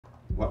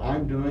What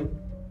I'm doing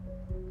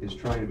is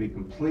trying to be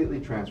completely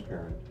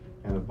transparent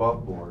and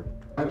above board.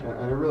 And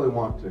I really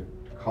want to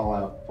call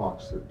out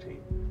Fox 13.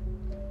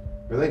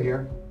 Are they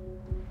here?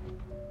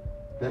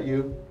 That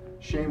you?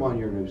 Shame on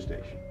your news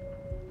station.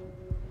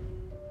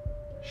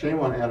 Shame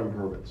on Adam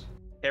Hurwitz.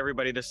 Hey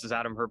everybody, this is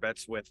Adam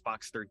Hurwitz with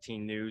Fox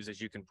 13 News. As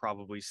you can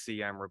probably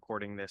see, I'm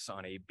recording this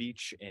on a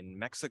beach in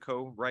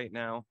Mexico right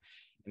now.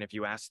 And if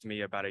you asked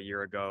me about a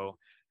year ago,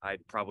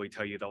 I'd probably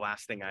tell you the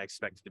last thing I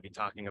expected to be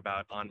talking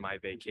about on my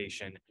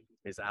vacation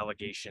is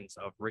allegations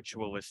of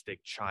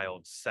ritualistic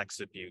child sex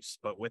abuse.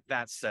 But with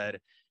that said,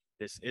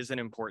 this is an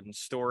important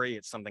story.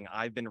 It's something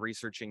I've been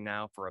researching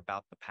now for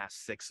about the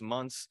past 6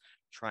 months,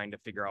 trying to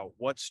figure out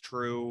what's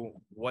true,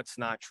 what's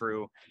not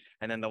true.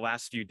 And then the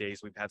last few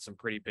days, we've had some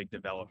pretty big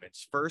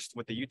developments. First,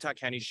 with the Utah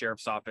County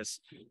Sheriff's Office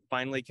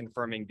finally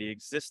confirming the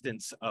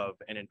existence of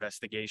an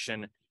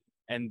investigation.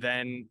 And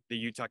then the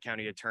Utah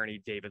County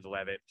Attorney, David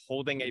Leavitt,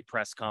 holding a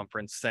press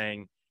conference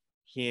saying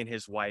he and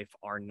his wife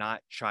are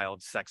not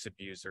child sex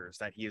abusers,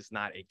 that he is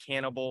not a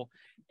cannibal,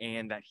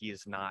 and that he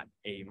is not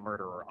a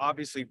murderer.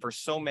 Obviously, for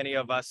so many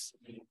of us,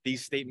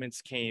 these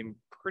statements came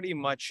pretty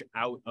much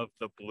out of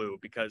the blue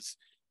because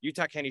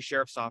Utah County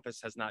Sheriff's Office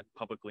has not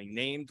publicly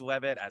named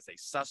Leavitt as a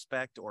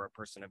suspect or a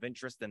person of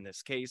interest in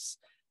this case,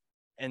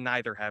 and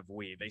neither have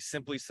we. They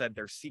simply said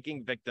they're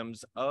seeking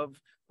victims of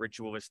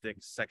ritualistic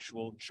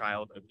sexual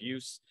child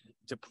abuse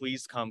to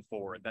please come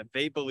forward, that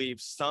they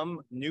believe some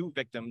new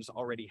victims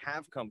already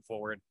have come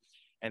forward,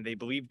 and they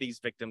believe these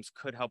victims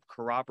could help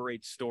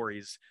corroborate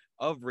stories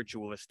of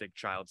ritualistic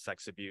child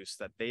sex abuse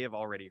that they have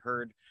already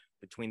heard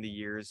between the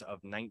years of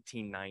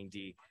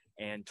 1990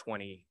 and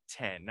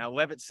 2010. Now,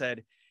 Leavitt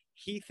said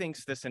he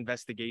thinks this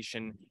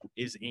investigation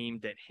is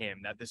aimed at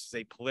him, that this is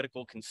a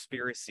political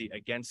conspiracy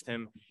against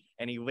him,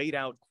 and he laid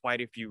out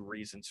quite a few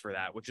reasons for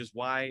that, which is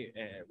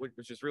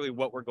really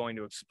what we're going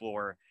to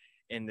explore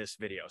in this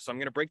video. So I'm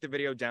going to break the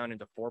video down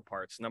into 4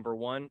 parts. Number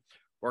 1,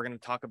 we're going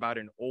to talk about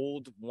an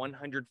old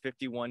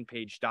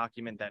 151-page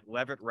document that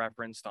Leavitt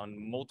referenced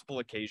on multiple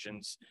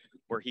occasions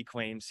where he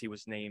claims he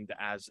was named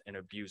as an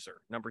abuser.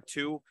 Number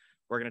 2,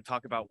 we're going to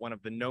talk about one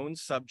of the known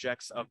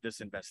subjects of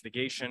this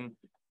investigation,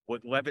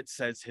 what Leavitt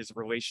says his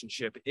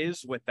relationship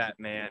is with that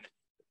man,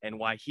 and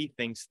why he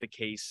thinks the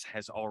case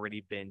has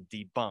already been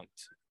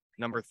debunked.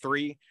 Number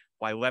 3,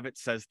 why Leavitt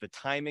says the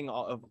timing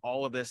of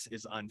all of this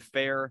is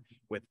unfair,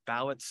 with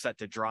ballots set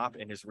to drop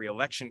in his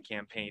re-election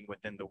campaign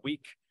within the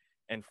week.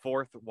 And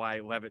 4th,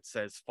 why Leavitt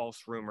says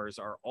false rumors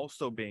are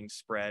also being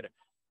spread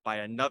by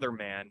another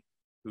man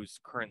who's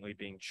currently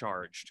being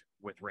charged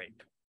with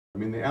rape. I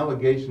mean, the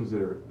allegations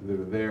that are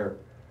there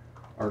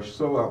are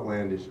so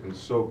outlandish and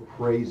so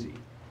crazy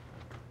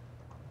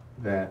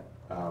that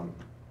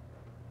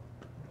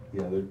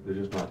they're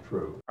just not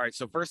true. All right,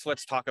 so first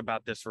let's talk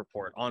about this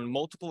report. On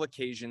multiple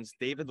occasions,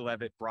 David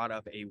Leavitt brought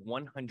up a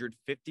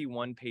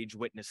 151-page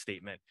witness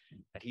statement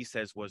that he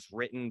says was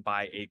written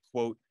by a,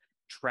 quote,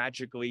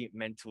 tragically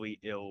mentally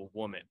ill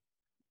woman.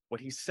 What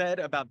he said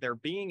about there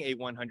being a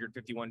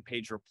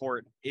 151-page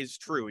report is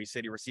true. He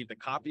said he received a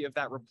copy of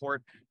that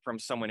report from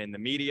someone in the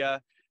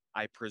media.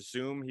 I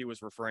presume he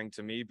was referring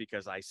to me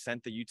because I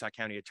sent the Utah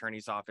County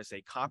Attorney's Office a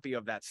copy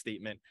of that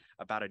statement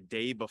about a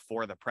day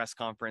before the press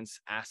conference,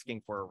 asking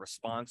for a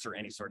response or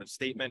any sort of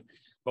statement.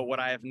 But what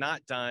I have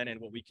not done,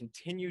 and what we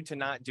continue to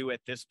not do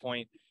at this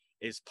point,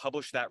 is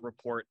publish that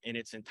report in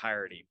its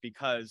entirety,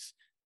 because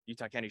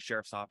Utah County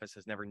Sheriff's Office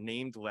has never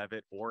named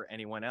Leavitt or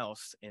anyone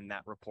else in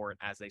that report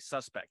as a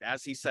suspect.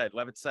 As he said,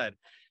 Leavitt said,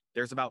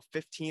 there's about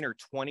 15 or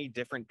 20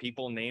 different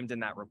people named in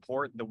that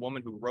report. The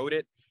woman who wrote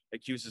it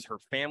accuses her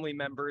family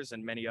members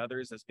and many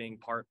others as being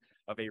part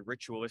of a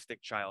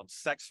ritualistic child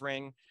sex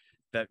ring.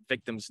 That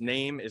victim's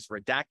name is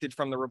redacted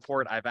from the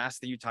report. I've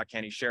asked the Utah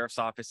County Sheriff's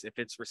Office if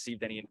it's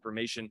received any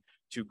information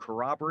to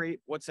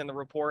corroborate what's in the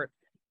report,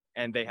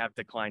 and they have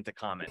declined to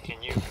comment.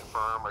 Can you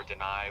confirm or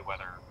deny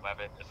whether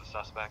Leavitt is a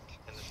suspect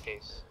in this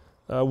case?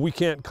 We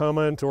can't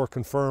comment or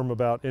confirm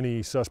about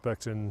any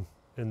suspects in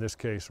this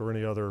case or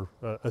any other,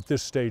 at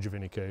this stage of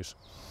any case.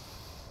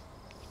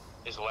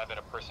 Is Leavitt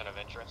a person of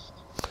interest?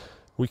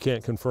 We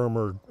can't confirm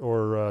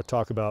or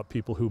talk about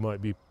people who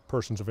might be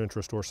persons of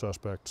interest or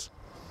suspects.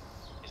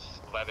 Is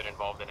Leavitt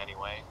involved in any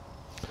way?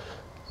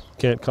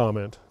 Can't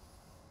comment.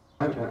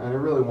 I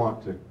really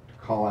want to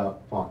call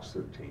out Fox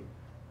 13.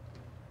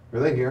 Are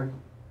they here?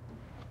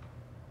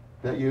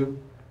 That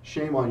you?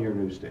 Shame on your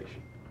news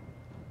station.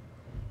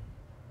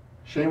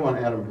 Shame on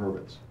Adam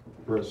Hurwitz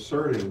for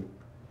asserting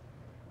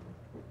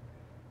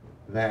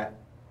that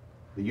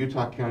the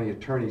Utah County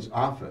Attorney's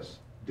Office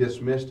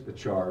dismissed a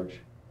charge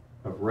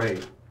of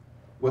rape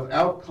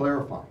without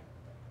clarifying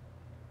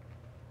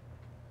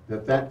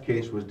that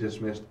case was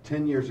dismissed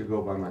 10 years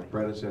ago by my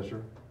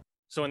predecessor.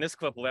 So in this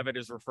clip, Leavitt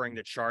is referring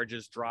to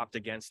charges dropped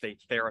against a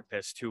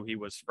therapist who he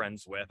was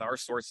friends with. Our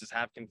sources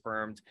have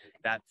confirmed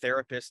that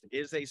therapist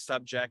is a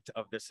subject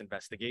of this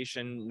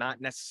investigation,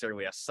 not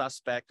necessarily a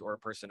suspect or a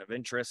person of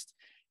interest,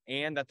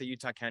 and that the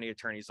Utah County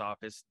Attorney's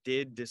Office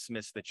did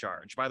dismiss the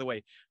charge. By the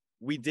way,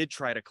 we did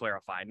try to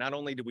clarify. Not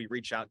only did we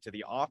reach out to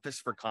the office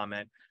for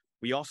comment,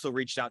 We also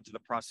reached out to the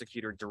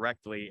prosecutor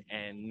directly,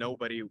 and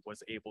nobody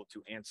was able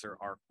to answer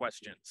our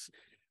questions.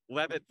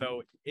 Leavitt,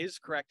 though, is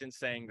correct in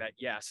saying that,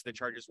 yes, the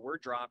charges were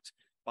dropped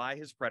by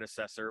his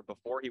predecessor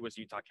before he was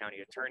Utah County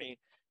Attorney.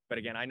 But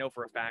again, I know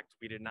for a fact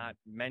we did not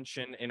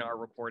mention in our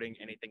reporting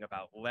anything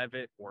about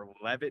Leavitt or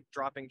Leavitt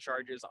dropping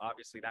charges.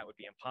 Obviously, that would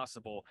be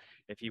impossible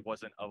if he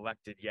wasn't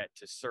elected yet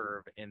to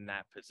serve in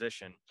that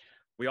position.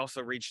 We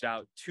also reached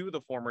out to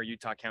the former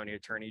Utah County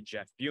Attorney,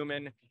 Jeff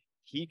Buman.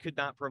 He could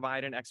not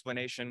provide an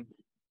explanation.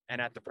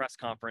 And at the press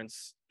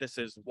conference, this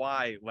is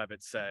why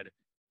Leavitt said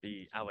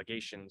the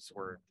allegations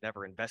were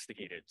never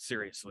investigated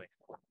seriously.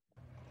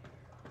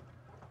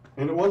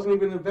 And it wasn't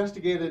even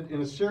investigated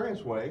in a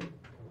serious way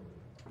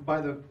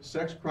by the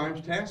Sex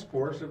Crimes Task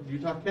Force of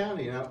Utah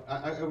County. Now,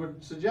 I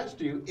would suggest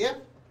to you, if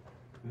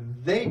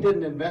they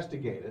didn't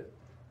investigate it,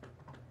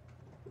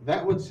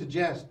 that would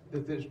suggest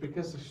that it's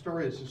because the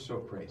story is just so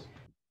crazy.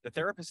 The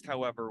therapist,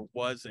 however,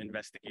 was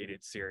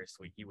investigated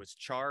seriously. He was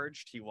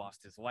charged, he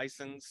lost his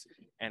license,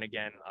 and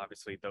again,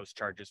 obviously, those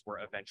charges were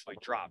eventually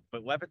dropped.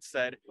 But Leavitt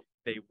said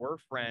they were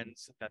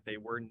friends, that they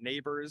were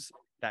neighbors,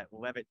 that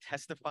Leavitt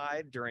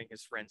testified during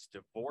his friend's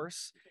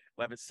divorce.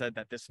 Leavitt said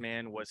that this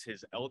man was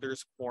his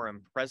elders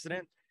quorum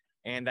president,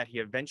 and that he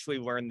eventually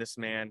learned this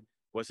man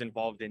was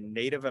involved in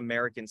Native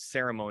American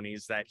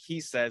ceremonies that he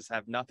says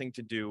have nothing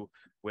to do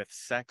with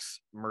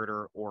sex,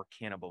 murder, or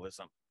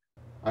cannibalism.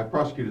 I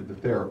prosecuted the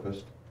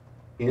therapist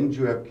in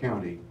Juab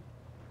County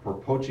for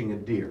poaching a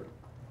deer.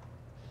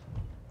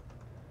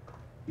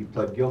 He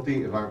pled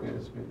guilty,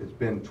 it's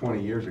been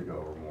 20 years ago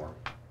or more.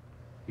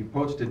 He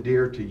poached a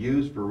deer to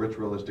use for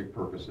ritualistic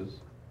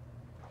purposes.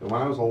 And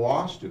when I was a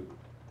law student,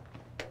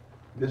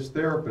 this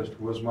therapist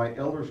was my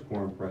elders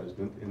quorum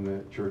president in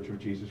the Church of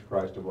Jesus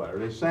Christ of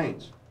Latter-day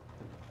Saints.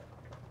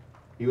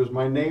 He was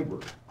my neighbor.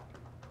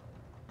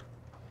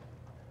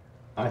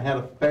 I had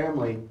a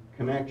family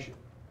connection.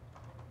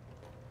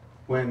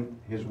 When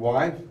his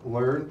wife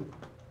learned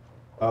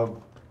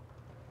of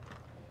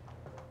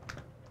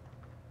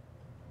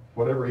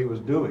whatever he was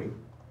doing,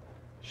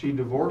 she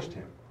divorced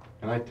him.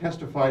 And I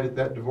testified at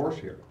that divorce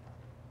hearing.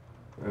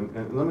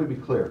 And let me be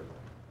clear.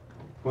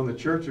 When the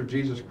Church of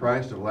Jesus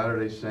Christ of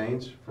Latter-day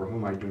Saints, for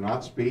whom I do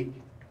not speak,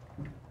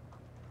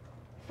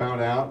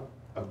 found out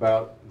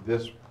about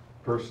this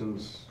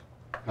person's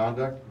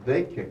conduct,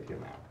 they kicked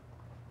him out,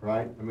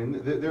 right? I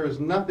mean, there is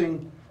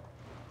nothing,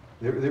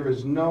 there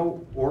is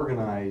no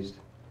organized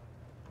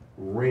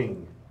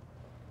ring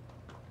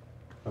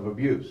of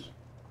abuse.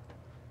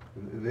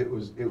 It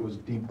was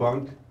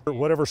debunked.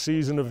 Whatever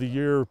season of the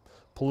year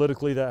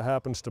politically that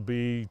happens to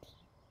be,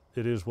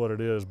 it is what it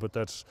is, but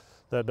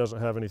that doesn't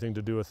have anything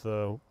to do with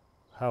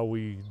how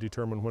we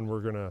determine when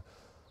we're going to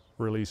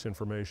release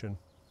information.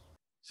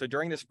 So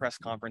during this press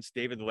conference,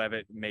 David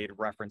Leavitt made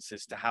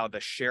references to how the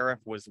sheriff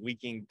was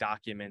leaking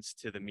documents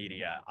to the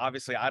media.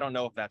 Obviously, I don't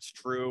know if that's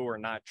true or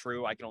not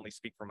true. I can only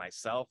speak for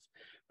myself,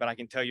 but I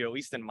can tell you, at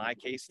least in my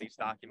case, these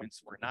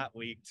documents were not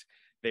leaked.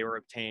 They were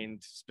obtained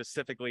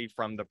specifically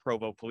from the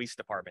Provo Police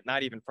Department,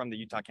 not even from the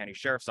Utah County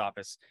Sheriff's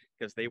Office,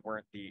 because they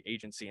weren't the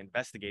agency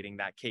investigating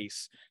that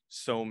case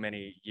so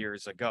many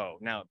years ago.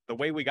 Now, the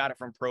way we got it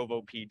from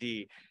Provo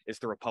PD is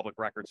through a public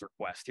records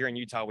request. Here in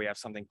Utah, we have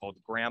something called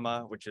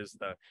GRAMA, which is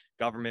the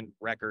Government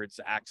Records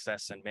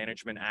Access and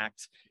Management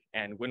Act.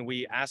 And when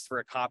we asked for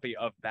a copy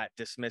of that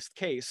dismissed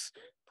case,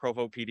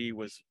 Provo PD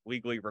was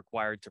legally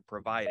required to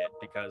provide it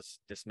because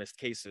dismissed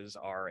cases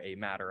are a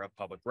matter of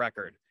public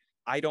record.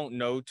 I don't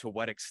know to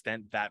what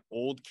extent that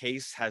old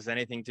case has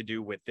anything to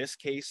do with this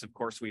case. Of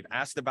course, we've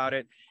asked about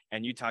it,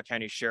 and Utah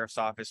County Sheriff's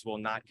Office will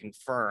not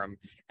confirm.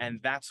 And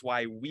that's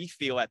why we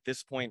feel at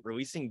this point,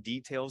 releasing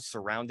details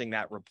surrounding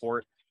that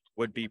report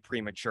would be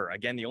premature.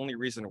 Again, the only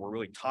reason we're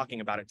really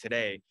talking about it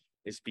today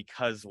is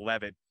because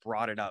Leavitt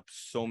brought it up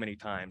so many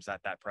times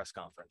at that press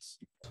conference.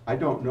 I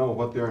don't know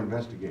what they're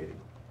investigating,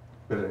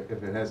 but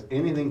if it has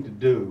anything to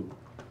do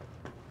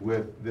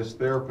with this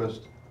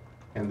therapist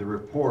and the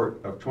report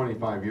of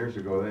 25 years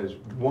ago, that is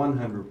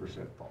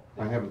 100% false.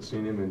 I haven't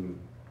seen him in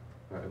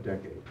a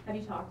decade. Have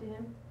you talked to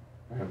him?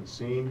 I haven't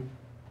seen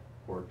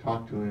or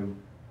talked to him.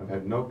 I've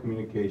had no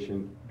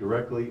communication,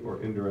 directly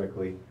or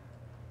indirectly.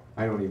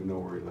 I don't even know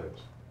where he lives.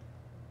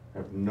 I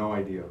have no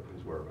idea of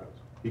his whereabouts.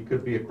 He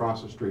could be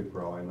across the street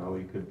for all I know.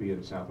 He could be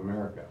in South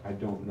America. I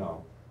don't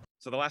know.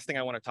 So the last thing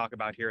I want to talk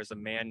about here is a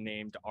man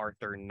named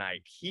Arthur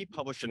Knight. He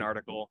published an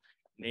article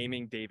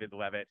naming David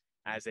Leavitt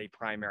as a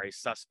primary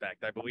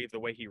suspect. I believe the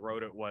way he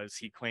wrote it was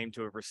he claimed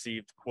to have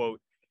received, quote,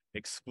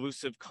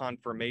 exclusive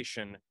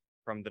confirmation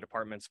from the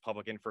department's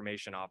public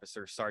information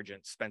officer,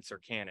 Sergeant Spencer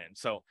Cannon.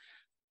 So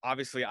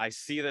obviously I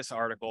see this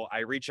article,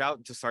 I reach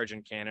out to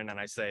Sergeant Cannon and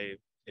I say,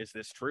 is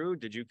this true?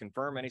 Did you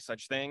confirm any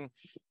such thing?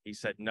 He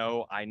said,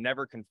 no, I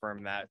never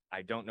confirmed that.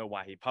 I don't know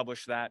why he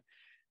published that.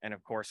 And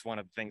of course, one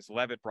of the things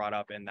Leavitt brought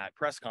up in that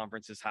press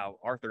conference is how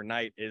Arthur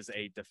Knight is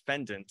a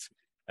defendant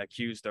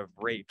accused of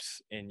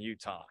rapes in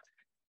Utah.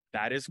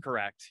 That is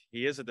correct.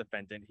 He is a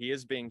defendant. He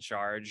is being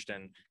charged,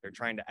 and they're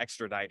trying to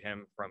extradite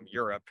him from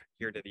Europe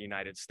here to the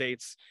United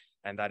States.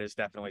 And that is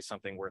definitely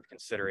something worth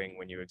considering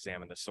when you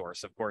examine the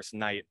source. Of course,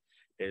 Knight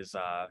is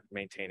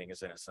maintaining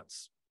his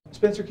innocence.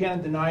 Spencer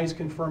Cannon denies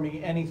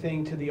confirming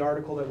anything to the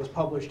article that was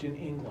published in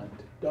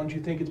England. Don't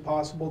you think it's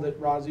possible that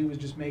Razoo was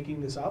just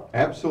making this up?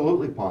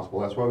 Absolutely possible.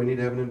 That's why we need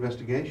to have an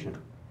investigation.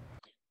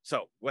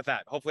 So with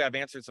that, hopefully I've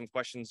answered some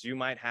questions you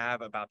might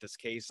have about this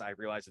case. I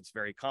realize it's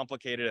very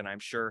complicated, and I'm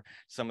sure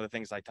some of the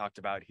things I talked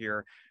about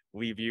here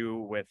leave you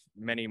with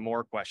many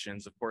more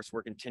questions. Of course,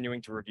 we're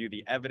continuing to review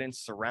the evidence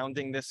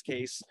surrounding this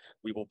case.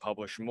 We will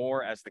publish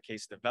more as the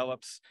case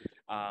develops.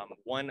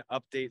 One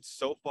update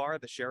so far,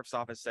 the sheriff's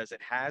office says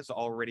it has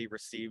already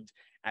received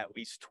at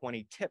least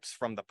 20 tips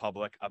from the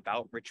public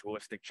about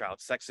ritualistic child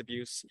sex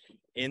abuse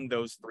in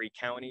those 3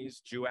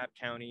 counties, Juab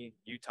County,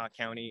 Utah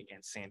County,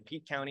 and San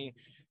Pete County,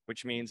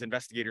 which means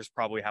investigators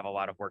probably have a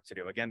lot of work to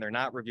do. Again, they're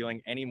not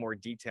revealing any more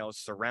details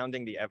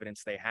surrounding the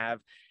evidence they have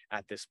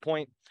at this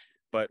point,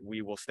 but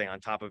we will stay on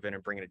top of it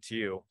and bring it to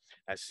you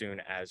as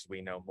soon as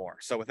we know more.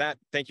 So with that,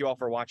 thank you all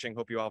for watching.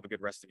 Hope you all have a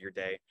good rest of your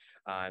day,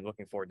 and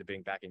looking forward to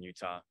being back in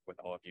Utah with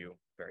all of you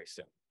very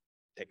soon.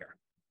 Take care.